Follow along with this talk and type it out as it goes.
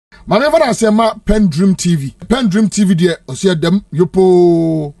Manever I say ma PENDREAM TV. PENDREAM TV there, I see them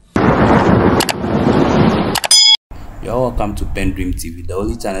yopo. You're welcome to PENDREAM TV, the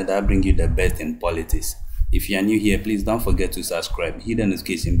only channel that brings you the best in politics. If you are new here, please don't forget to subscribe, hit the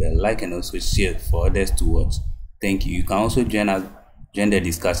notification bell, like and also share for others to watch. Thank you. You can also join the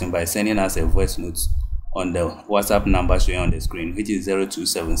discussion by sending us a voice note on the WhatsApp number showing on the screen, which is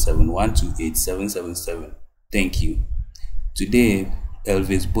 0277-128-777. Thank you. Today,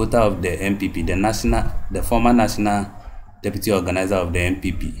 Elvis, voter of the MPP, the former national deputy organizer of the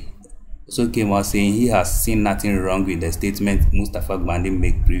MPP, also came out saying he has seen nothing wrong with the statement Mustafa Gbande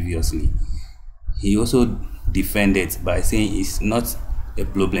made previously. He also defended by saying it's not a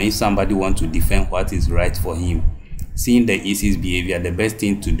problem if somebody wants to defend what is right for him. Seeing the EC's behavior, the best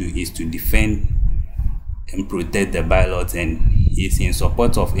thing to do is to defend and protect the ballot, and is in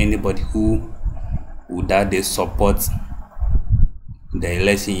support of anybody who would that they support the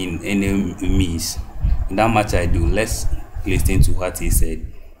election in any means. That much I do. Let's listen to what he said,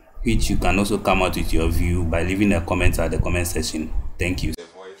 which you can also come out with your view by leaving a comment at the comment section. Thank you.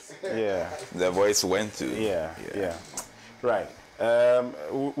 Yeah, the voice went to. Yeah. Right.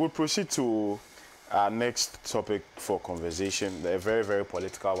 We'll proceed to our next topic for conversation, a very, very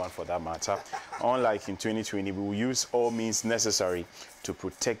political one for that matter. Unlike in 2020, we will use all means necessary to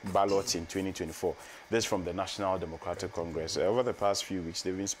protect ballots in 2024. This from the National Democratic Congress. Over the past few weeks,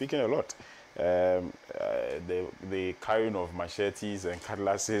 they've been speaking a lot. The carrying of machetes and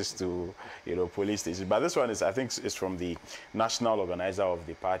cutlasses to police stations, but this one is, I think, is from the national organizer of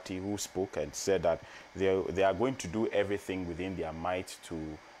the party, who spoke and said that they are going to do everything within their might to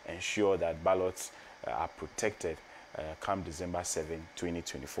ensure that ballots are protected come December 7,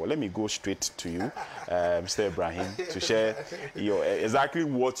 2024. Let me go straight to you, Mr. Ibrahim, to share exactly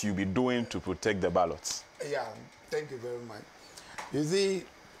what you'll be doing to protect the ballots. Yeah, thank you very much. You see,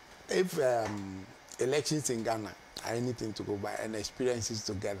 if elections in Ghana are anything to go by and experiences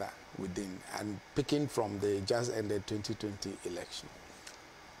together within, and picking from the just ended 2020 election,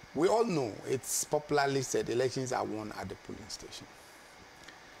 we all know it's popularly said elections are won at the polling station.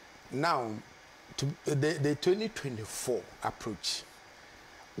 Now, to the 2024 approach,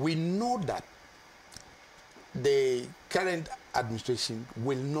 we know that the current administration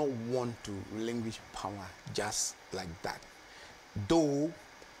will not want to relinquish power just like that. Though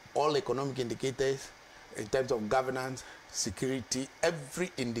all economic indicators in terms of governance, security,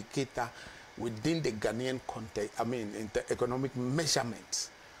 every indicator within the Ghanaian context, in the economic measurements,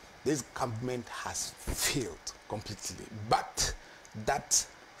 this government has failed completely. But that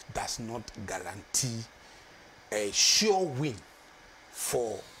does not guarantee a sure win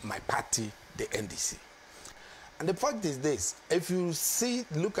for my party, the NDC. And the fact is this: if you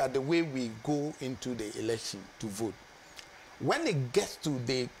look at the way we go into the election to vote, when it gets to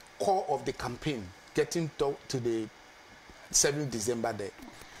the core of the campaign, getting to the 7th December day,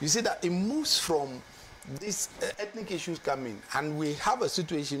 you see that it moves from these ethnic issues coming, and we have a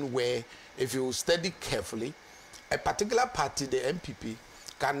situation where, if you study carefully, a particular party, the MPP,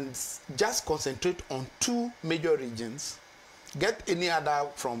 can just concentrate on 2 major regions, get any other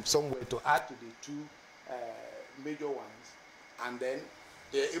from somewhere to add to the 2 major ones, and then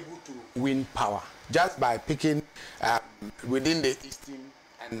they're able to win power just by picking within the Eastern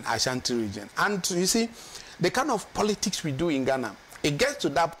and Ashanti region. And you see, the kind of politics we do in Ghana, it gets to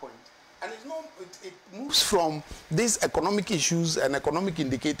that point, and it moves from these economic issues and economic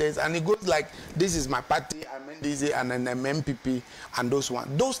indicators, and it goes like, this is my party, I'm NDC, and then I'm MPP, and those ones.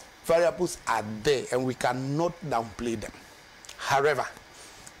 Those variables are there, and we cannot downplay them. However,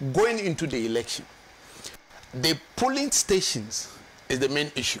 going into the election, the polling stations is the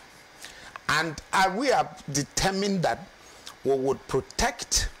main issue. And we are determined that we would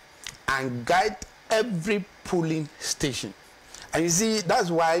protect and guide every polling station. And you see,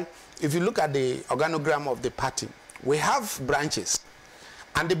 that's why, if you look at the organogram of the party, we have branches.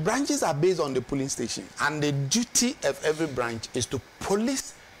 And the branches are based on the polling station. And the duty of every branch is to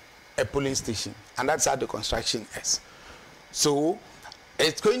police a polling station. And that's how the construction is. So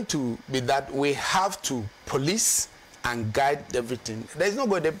it's going to be that we have to police and guide everything. There's no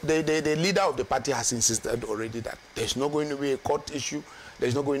going to, the leader of the party has insisted already that there's not going to be a court issue.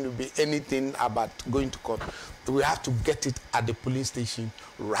 There's not going to be anything about going to court. We have to get it at the polling station,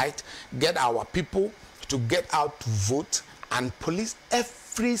 right? Get our people to get out to vote and police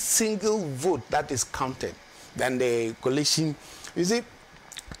every single vote that is counted. Then the coalition, you see,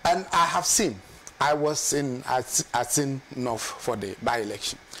 and I was in North for the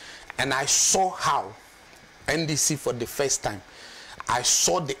by-election, and I saw how NDC for the first time, I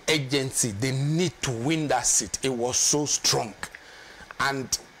saw the agency, the need to win that seat. It was so strong.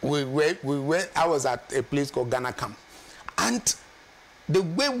 And I was at a place called Ghana Camp, and the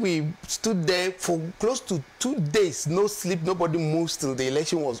way we stood there for close to 2 days, no sleep, nobody moves till the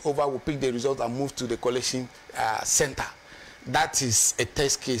election was over. We picked the results and moved to the collation center. That is a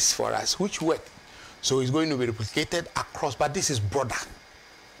test case for us, which worked. So it's going to be replicated across, but this is broader.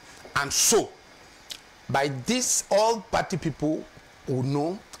 And so, by this, all party people will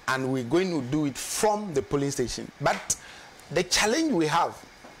know, and we're going to do it from the polling station. But the challenge we have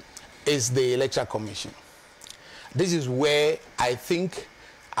is the Electoral Commission. This is where I think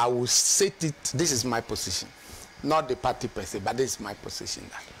I will set it. This is my position, not the party per se, but this is my position.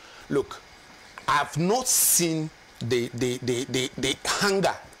 That, look, I've not seen the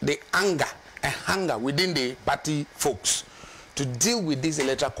anger within the party folks to deal with this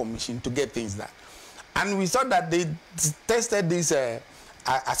Electoral Commission to get things done. And we saw that they tested this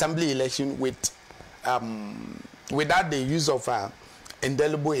assembly election without the use of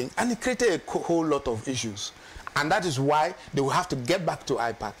indelible ink, and it created a whole lot of issues. And that is why they will have to get back to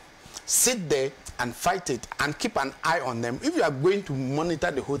IPAC, sit there and fight it and keep an eye on them. If you are going to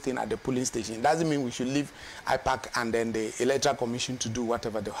monitor the whole thing at the polling station, it doesn't mean we should leave IPAC and then the Electoral Commission to do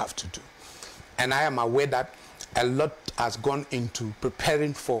whatever they have to do. And I am aware that a lot has gone into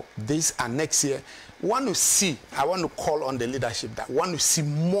preparing for this, and next year, I want to call on the leadership that want to see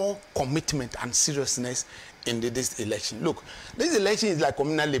more commitment and seriousness in this election. Look, this election is like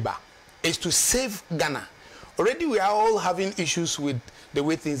communal labor. It's to save Ghana. Already we are all having issues with the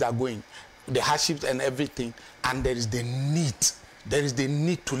way things are going, the hardships and everything, and there is the need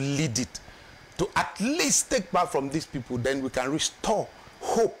to lead it, to at least take back from these people, then we can restore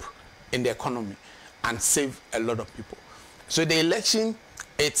hope in the economy and save a lot of people. So the election,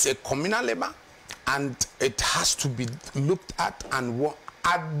 it's a communal labor, and it has to be looked at and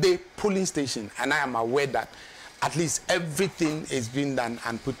at the polling station. And I am aware that at least everything is being done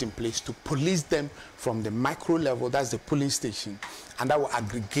and put in place to police them from the micro level, that's the polling station, and that will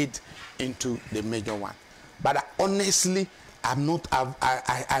aggregate into the major one. But honestly, I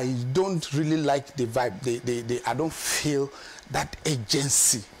don't really like the vibe. I don't feel that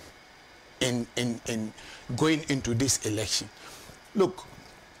agency in going into this election. Look,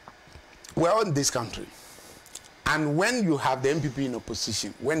 we're all in this country, and when you have the MPP in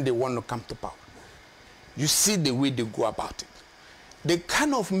opposition, when they want to come to power, you see the way they go about it. They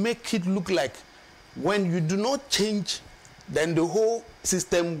kind of make it look like when you do not change, then the whole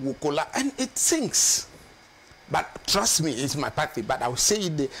system will collapse, and it sinks. But trust me, it's my party, but I will say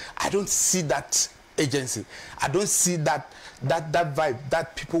it, I don't see that agency. I don't see that vibe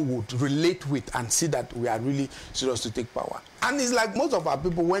that people would relate with and see that we are really serious to take power. And it's like most of our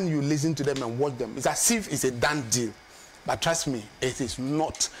people, when you listen to them and watch them, it's as if it's a done deal. But trust me, it is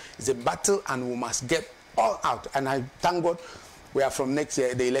not. It's a battle, and we must get all out. And I thank God we are from next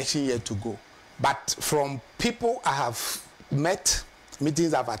year, the election year, to go. But from people I have met,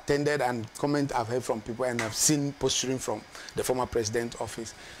 meetings I've attended, and comments I've heard from people, and I've seen posturing from the former president's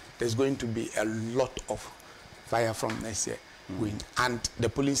office, there's going to be a lot of fire from next year. And the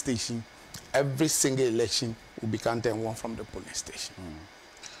polling station, every single election will be counted one from the polling station.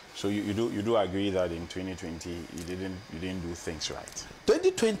 So you do agree that in 2020 you didn't do things right?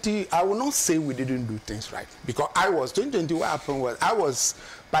 2020, I will not say we didn't do things right, because 2020, what happened was I was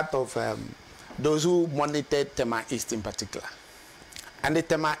part of those who monitored Tema East in particular. And the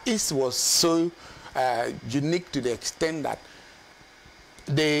Tema East was so unique to the extent that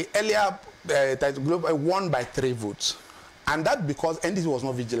the earlier Global won by 3 votes. And that because NDC was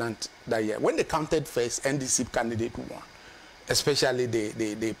not vigilant that year. When they counted first, NDC candidate won, especially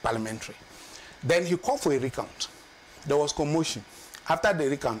the parliamentary. Then he called for a recount. There was commotion. After they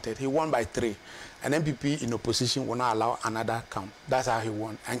recounted, he won by 3. An MPP in opposition will not allow another count. That's how he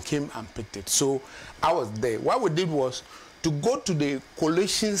won, and came and picked it. So I was there. What we did was to go to the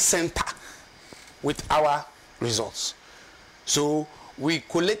collation center with our results. So we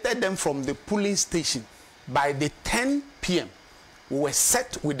collected them from the polling station. By the 10 p.m., we were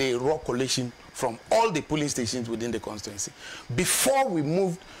set with a raw collation from all the polling stations within the constituency before we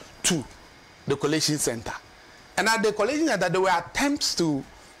moved to the collation center. And at the collation center, there were attempts to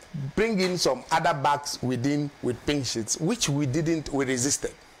bring in some other bags within with pink sheets, which we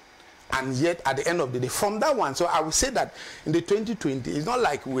resisted. And yet, at the end of the day, from that one, so I would say that in the 2020, it's not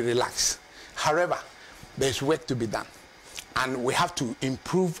like we relax. However, there's work to be done. And we have to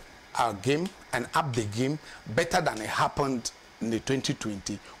improve our game and up the game better than it happened in the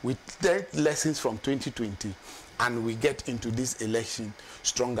 2020. We learned lessons from 2020, and we get into this election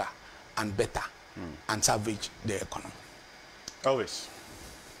stronger and better and salvage the economy. Elvis.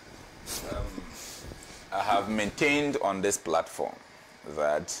 I have maintained on this platform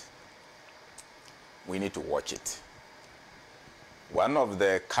that we need to watch it. One of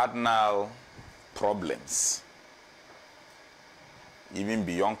the cardinal problems, even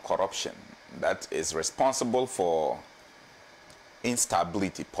beyond corruption, that is responsible for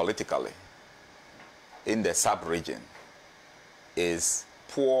instability politically in the sub-region is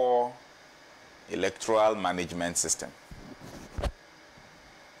poor electoral management system.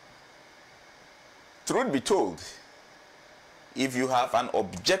 Truth be told, if you have an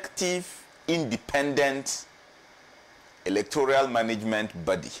objective, independent electoral management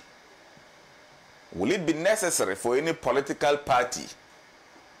body, will it be necessary for any political party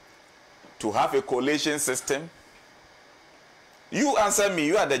to have a collation system? You answer me.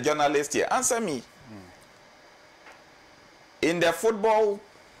 You are the journalist here. Answer me. In the football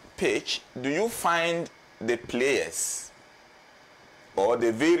pitch, do you find the players or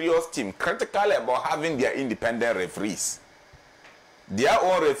the various teams critical about having their independent referees? Their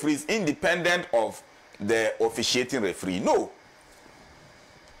own referees independent of the officiating referee? No.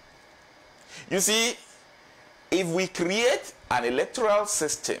 You see, if we create an electoral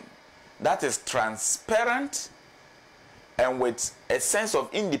system that is transparent and with a sense of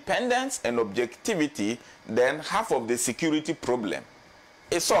independence and objectivity, then half of the security problem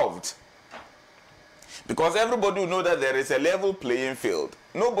is solved. Because everybody will know that there is a level playing field.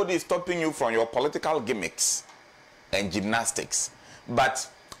 Nobody is stopping you from your political gimmicks and gymnastics. But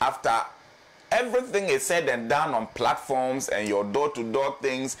after everything is said and done on platforms and your door-to-door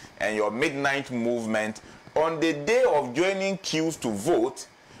things and your midnight movement, on the day of joining queues to vote,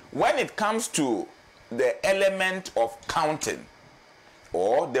 when it comes to the element of counting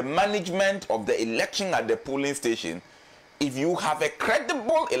or the management of the election at the polling station, if you have a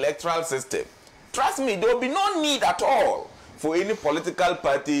credible electoral system, trust me, there will be no need at all for any political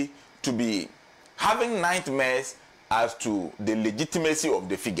party to be having nightmares as to the legitimacy of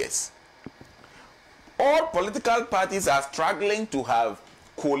the figures. All political parties are struggling to have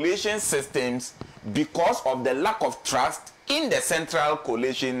collation systems because of the lack of trust in the central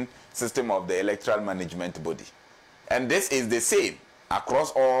collation system of the electoral management body. And this is the same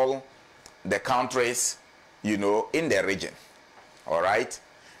across all the countries, you know, in the region. All right?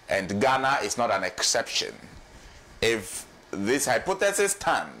 And Ghana is not an exception. If this hypothesis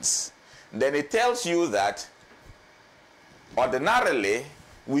stands, then it tells you that ordinarily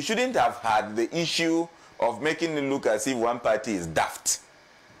we shouldn't have had the issue of making it look as if one party is daft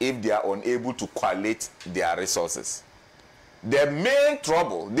if they are unable to collate their resources. The main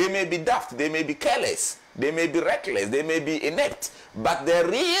trouble, they may be daft, they may be careless, they may be reckless, they may be inept, but the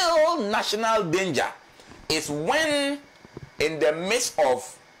real national danger is when, in the midst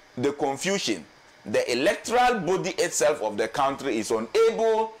of the confusion, the electoral body itself of the country is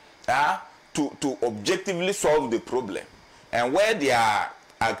unable to objectively solve the problem, and where their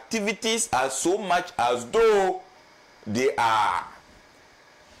activities are so much as though they are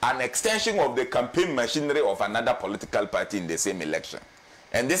an extension of the campaign machinery of another political party in the same election.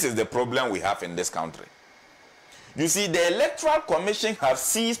 And this is the problem we have in this country. You see, the Electoral Commission has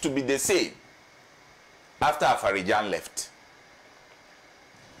ceased to be the same after Afarijan left.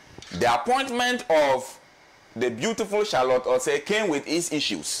 The appointment of the beautiful Charlotte Osei came with its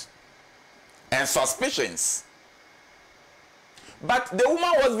issues and suspicions. But the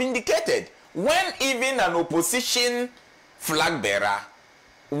woman was vindicated when even an opposition flag bearer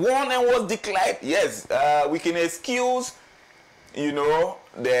won and was declared. Yes, we can excuse, you know,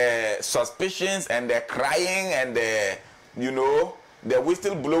 the suspicions and the crying and the, you know, the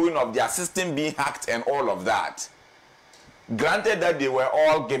whistle blowing of their system being hacked and all of that. Granted that they were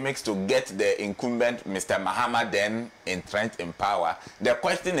all gimmicks to get the incumbent Mr. Mahama then entrenched in power. The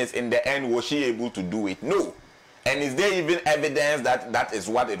question is, in the end, was she able to do it? No. And is there even evidence that that is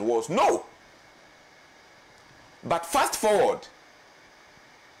what it was? No. But fast forward,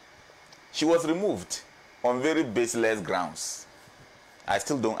 she was removed on very baseless grounds. I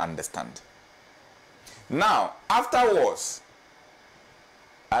still don't understand. Now, afterwards,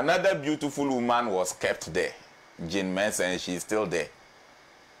 another beautiful woman was kept there, Jean Mensah, and she's still there,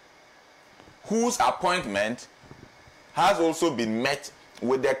 whose appointment has also been met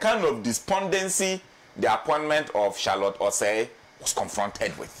with the kind of despondency the appointment of Charlotte Osei was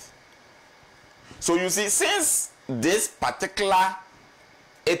confronted with. So you see, since this particular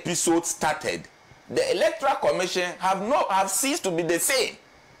episode started, the Electoral Commission have ceased to be the same.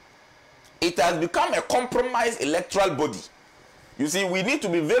 It has become a compromised electoral body. You see, we need to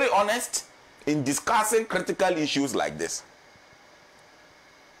be very honest in discussing critical issues like this.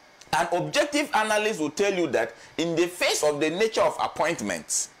 An objective analyst will tell you that in the face of the nature of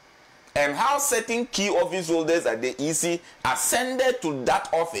appointments and how certain key office holders at the EC ascended to that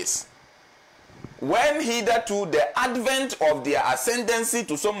office, when hitherto the advent of their ascendancy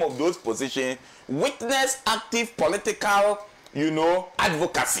to some of those positions witnessed active political,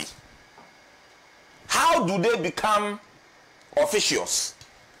 advocacy. How do they become officious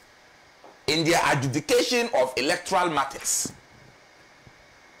in their adjudication of electoral matters?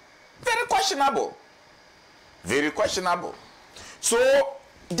 Very questionable. Very questionable. So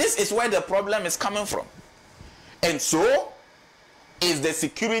this is where the problem is coming from. And so is the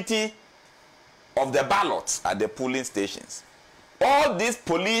security of the ballots at the polling stations. All these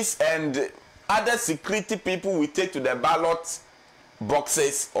police and other security people we take to the ballot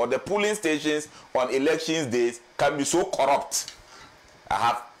boxes or the polling stations on election days can be so corrupt. I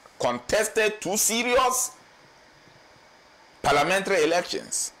have contested 2 serious parliamentary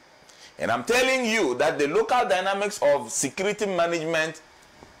elections, and I'm telling you that the local dynamics of security management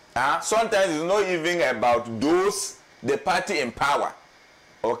sometimes is not even about those the party in power.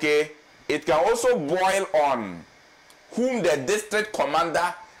 Okay, it can also boil on whom the district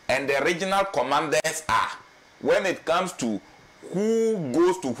commander and the regional commanders are when it comes to who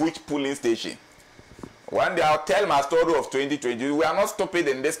goes to which polling station. One day I'll tell my story of 2020. We are not stupid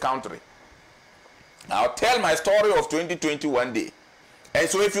in this country. I'll tell my story of 2020 one day. And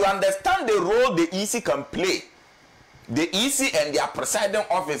so if you understand the role the EC can play, the EC and their presiding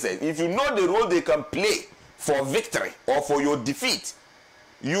officers, if you know the role they can play for victory or for your defeat,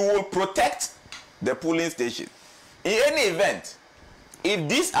 you will protect the polling station. In any event, if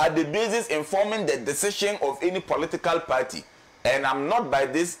these are the basis informing the decision of any political party, and I'm not by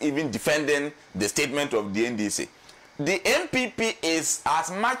this even defending the statement of the NDC, the MPP is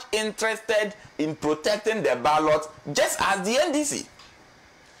as much interested in protecting the ballot just as the NDC.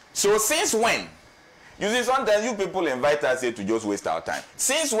 So since when? You see, sometimes you people invite us here to just waste our time.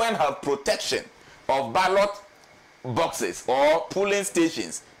 Since when have protection of ballot boxes or polling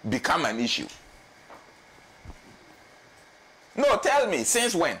stations become an issue? No, tell me,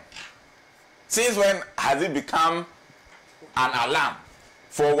 since when? Since when has it become an alarm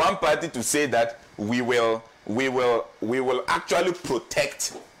for one party to say that we will actually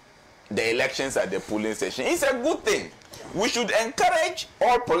protect the elections at the polling station? It's a good thing. We should encourage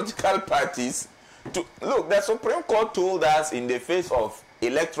all political parties to look. The Supreme Court told us in the face of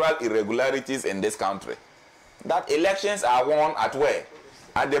electoral irregularities in this country that elections are won at where?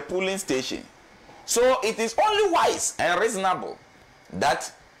 At the polling station. So it is only wise and reasonable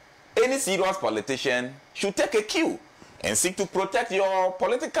that any serious politician should take a cue and seek to protect your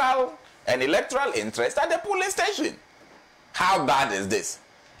political and electoral interest at the polling station. How bad is this?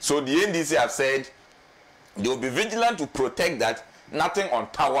 So the NDC have said they will be vigilant to protect that nothing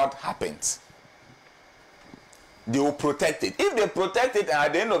untoward happens. They will protect it. If they protect it and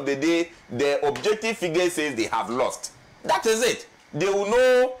at the end of the day, the objective figure says they have lost, that is it. They will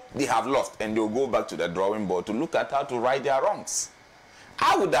know they have lost and they will go back to the drawing board to look at how to right their wrongs.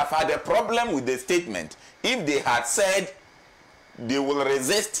 I would have had a problem with the statement if they had said they will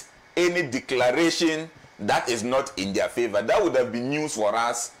resist any declaration that is not in their favor. That would have been news for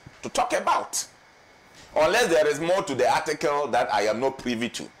us to talk about. Unless there is more to the article that I am not privy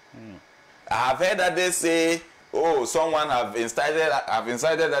to. I have heard that they say, oh, someone have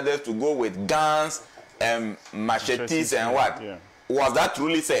incited others to go with guns and machetes and what? Yeah. Was that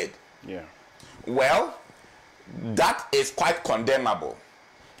truly said? Yeah. Well, that is quite condemnable.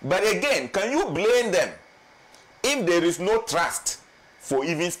 But again, can you blame them if there is no trust for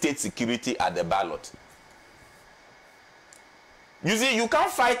even state security at the ballot? You see, you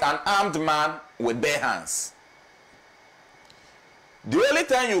can't fight an armed man with bare hands. The only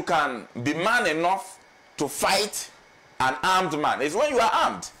time you can be man enough to fight an armed man is when you are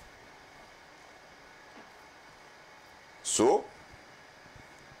armed. So,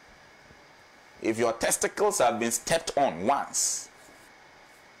 if your testicles have been stepped on once,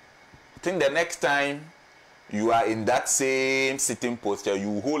 I think the next time you are in that same sitting posture,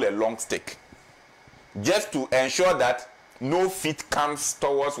 you hold a long stick just to ensure that no feet comes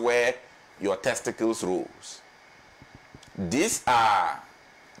towards where your testicles rose. These are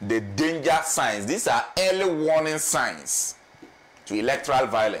the danger signs. These are early warning signs to electoral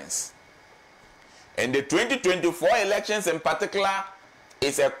violence. And the 2024 elections in particular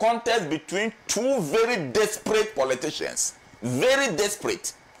is a contest between two very desperate politicians. Very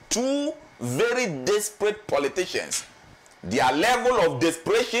desperate. Two very desperate politicians. Their level of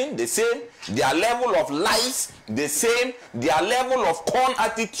desperation, the same. Their level of lies, the same. Their level of con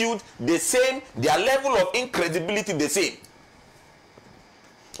attitude, the same. Their level of incredibility, the same.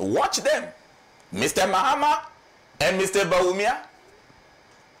 Watch them. Mr. Mahama and Mr. Bawumia.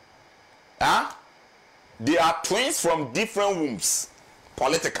 They are twins from different wombs,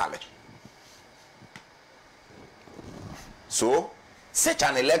 politically. So, such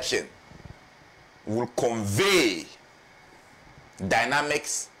an election will convey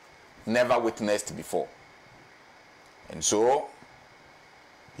dynamics never witnessed before. And so,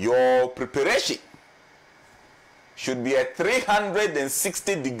 your preparation should be a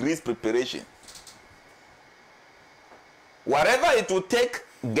 360 degrees preparation. Whatever it will take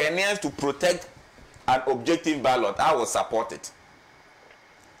Ghanaians to protect an objective ballot, I will support it.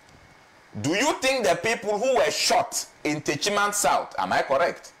 Do you think the people who were shot in Techiman South, am I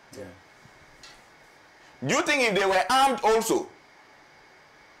correct? Yeah. Do you think if they were armed also,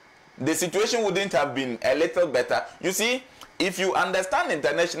 the situation wouldn't have been a little better? You see, if you understand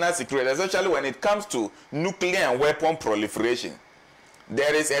international security, especially when it comes to nuclear and weapon proliferation,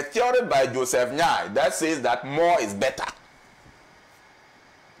 there is a theory by Joseph Nyai that says that more is better.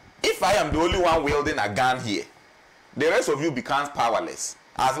 If I am the only one wielding a gun here, the rest of you becomes powerless.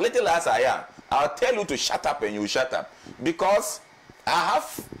 As little as I am, I'll tell you to shut up and you shut up. Because I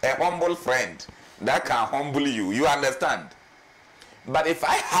have a humble friend that can humble you. You understand? But if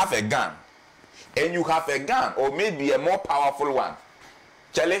I have a gun, and you have a gun, or maybe a more powerful one,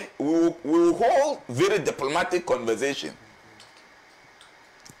 Charlie, we will hold very diplomatic conversation.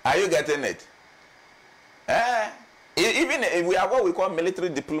 Are you getting it? Even if we have what we call military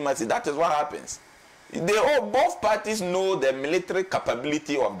diplomacy, that is what happens. Both parties know the military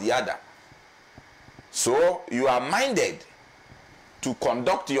capability of the other. So you are minded to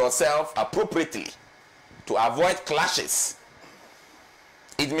conduct yourself appropriately to avoid clashes.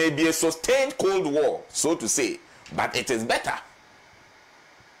 It may be a sustained Cold War, so to say, but it is better.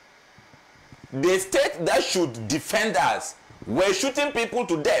 The state that should defend us were shooting people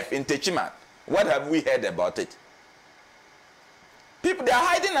to death in Techiman. What have we heard about it? People, they are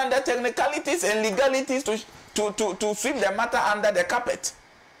hiding under technicalities and legalities to sweep the matter under the carpet.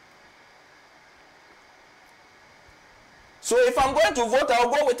 So if I'm going to vote, I'll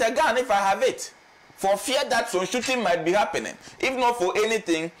go with a gun if I have it, for fear that some shooting might be happening. If not for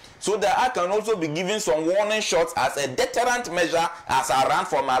anything, so that I can also be given some warning shots as a deterrent measure as I run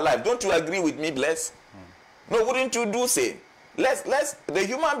for my life. Don't you agree with me, Bless? No, wouldn't you do same? The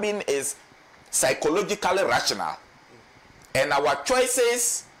human being is psychologically rational. And our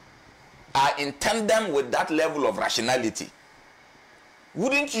choices are in tandem with that level of rationality.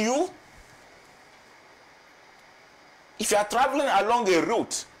 Wouldn't you? If you are traveling along a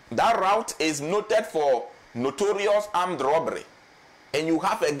route, that route is noted for notorious armed robbery, and you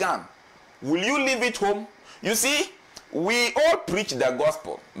have a gun, will you leave it home? You see, we all preach the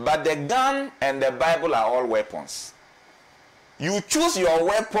gospel, but the gun and the Bible are all weapons. You choose your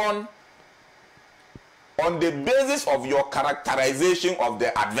weapon on the basis of your characterization of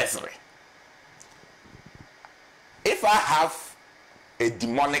the adversary. If I have a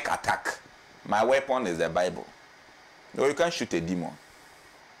demonic attack, my weapon is the Bible. No, you can't shoot a demon.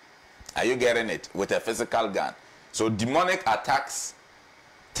 Are you getting it? With a physical gun. So demonic attacks,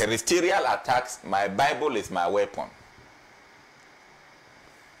 terrestrial attacks, my Bible is my weapon.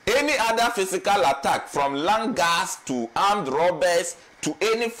 Any other physical attack, from land gas to armed robbers to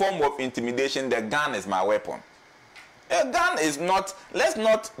any form of intimidation, the gun is my weapon. A gun is not, let's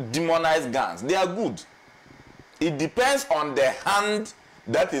not demonize guns. They are good. It depends on the hand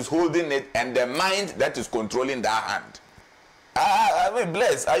that is holding it and the mind that is controlling that hand. I mean,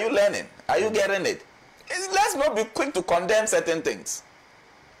 Bless, are you learning? Are you getting it? Let's not be quick to condemn certain things.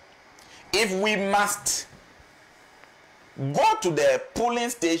 If we must go to the polling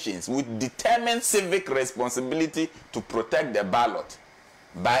stations with determined civic responsibility to protect the ballot,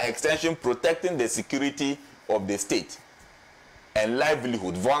 by extension protecting the security of the state and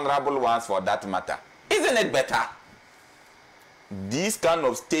livelihood, vulnerable ones for that matter, isn't it better? These kind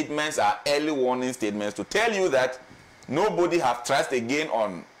of statements are early warning statements to tell you that nobody have trust again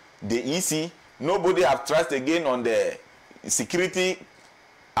on the EC, nobody have trust again on the security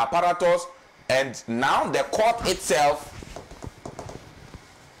apparatus, and now the court itself,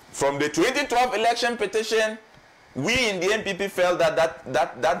 from the 2012 election petition, we in the MPP felt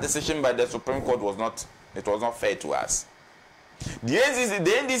that decision by the Supreme Court was not fair to us. The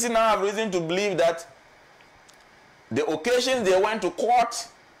NDC now have reason to believe that the occasions they went to court,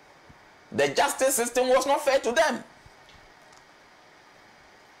 the justice system was not fair to them.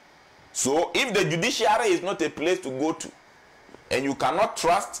 So if the judiciary is not a place to go to, and you cannot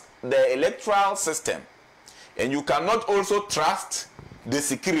trust the electoral system, and you cannot also trust the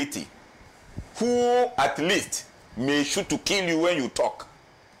security, who at least may shoot to kill you when you talk,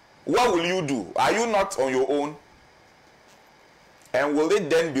 what will you do? Are you not on your own? And will it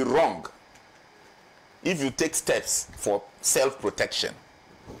then be wrong if you take steps for self-protection.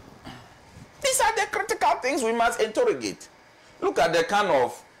 These are the critical things we must interrogate. Look at the kind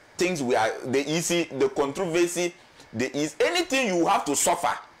of things we are, the controversy, anything you have to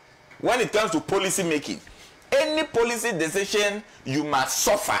suffer when it comes to policy making. Any policy decision you must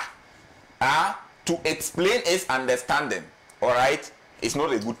suffer to explain its understanding. All right? It's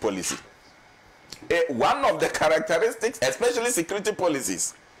not a good policy. One of the characteristics, especially security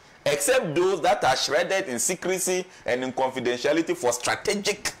policies, except those that are shredded in secrecy and in confidentiality for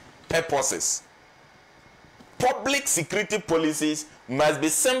strategic purposes. Public security policies must be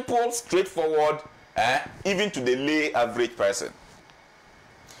simple, straightforward, even to the lay average person.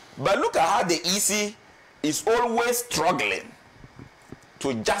 But look at how the EC is always struggling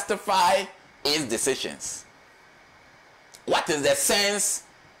to justify its decisions. What is the sense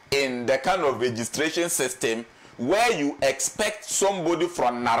in the kind of registration system where you expect somebody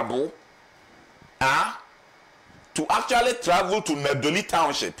from Narbo to actually travel to Nedoli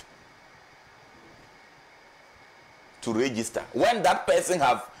Township to register, when that person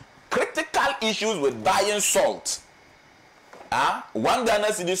have critical issues with buying salt? 1 Ghana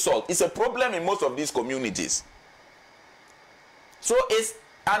cedi salt is a problem in most of these communities. So it's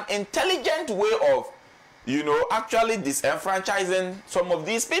an intelligent way of, actually disenfranchising some of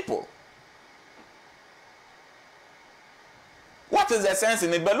these people. What is the sense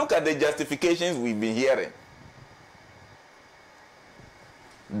in it? But look at the justifications we've been hearing.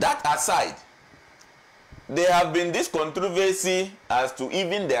 That aside, there have been this controversy as to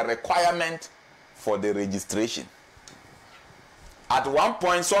even the requirement for the registration. At one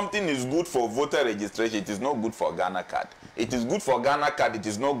point, something is good for voter registration. It is not good for Ghana card. It is good for Ghana card. It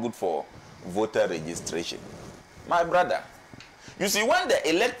is not good for voter registration. My brother, you see, when the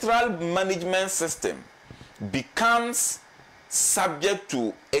electoral management system becomes subject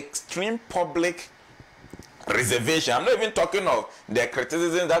to extreme public reservation, I'm not even talking of the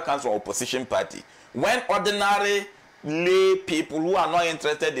criticism that comes from opposition party. When ordinary lay people who are not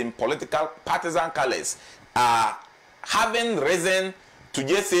interested in political partisan colors are having reason to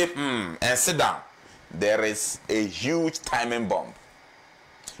just say, and sit down, there is a huge timing bomb.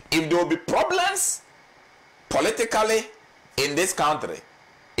 If there will be problems politically in this country,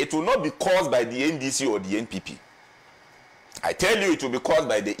 it will not be caused by the NDC or the NPP. I tell you, it will be caused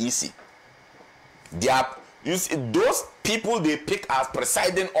by the EC. You see, those people they pick as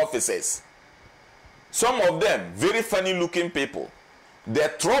presiding officers, some of them very funny looking people,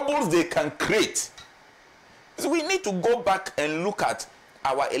 the troubles they can create. So we need to go back and look at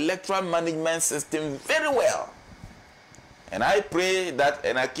our electoral management system very well. And I pray that,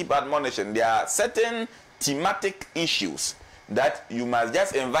 and I keep admonishing, there are certain thematic issues that you must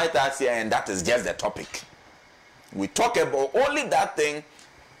just invite us here, and that is just the topic. We talk about only that thing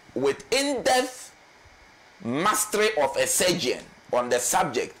with in-depth mastery of a surgeon on the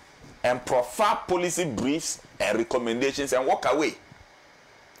subject, and proffer policy briefs and recommendations and walk away.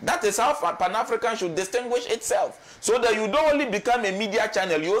 That is how Pan-African should distinguish itself. So that you don't only become a media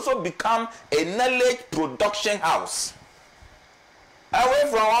channel, you also become a knowledge production house. Away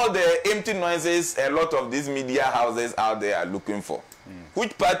from all the empty noises a lot of these media houses out there are looking for.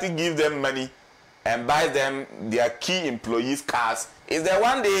 Which party gives them money and buys them their key employees' cars is the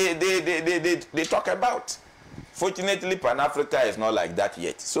one they talk about. Fortunately, Pan-Africa is not like that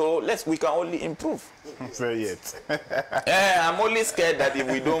yet. So we can only improve. Say yet. I'm only scared that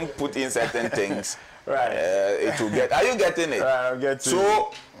if we don't put in certain things, right, it will get. Are you getting it? Right, I'm getting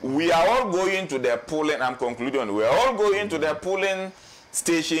so we are all going to the polling. I'm concluding. We are all going to the polling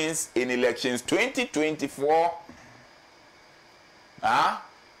stations in elections 2024.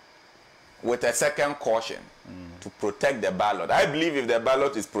 With a second caution to protect the ballot. I believe if the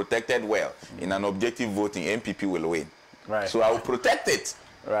ballot is protected well in an objective voting, MPP will win. Right. So I will protect it.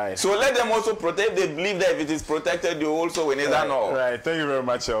 Right. So let them also protect. They believe that if it is protected, you also win. Is that all? Right. Thank you very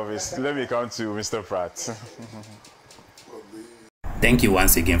much, Elvis. Let me come to Mr. Pratt. Thank you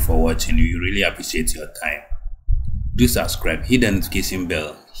once again for watching. We really appreciate your time. Do subscribe, hit the notification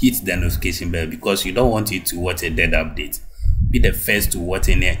bell, because you don't want it to watch a dead update. Be the first to watch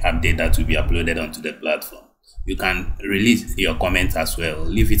any update that will be uploaded onto the platform. You can release your comments as well.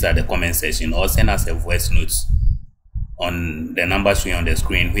 Leave it at the comment section or send us a voice note on the number showing on the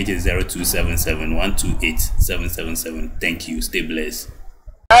screen, which is 0277 128 777. Thank you. Stay blessed.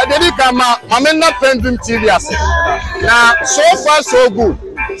 PENDREAM TV now, so far so good.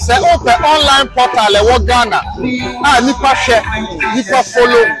 Say open online portal e Ghana. Nipa share, nipa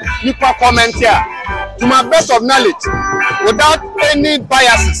follow, nipa comment here. To my best of knowledge, without any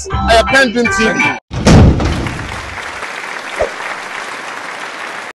biases, PENDREAM TV.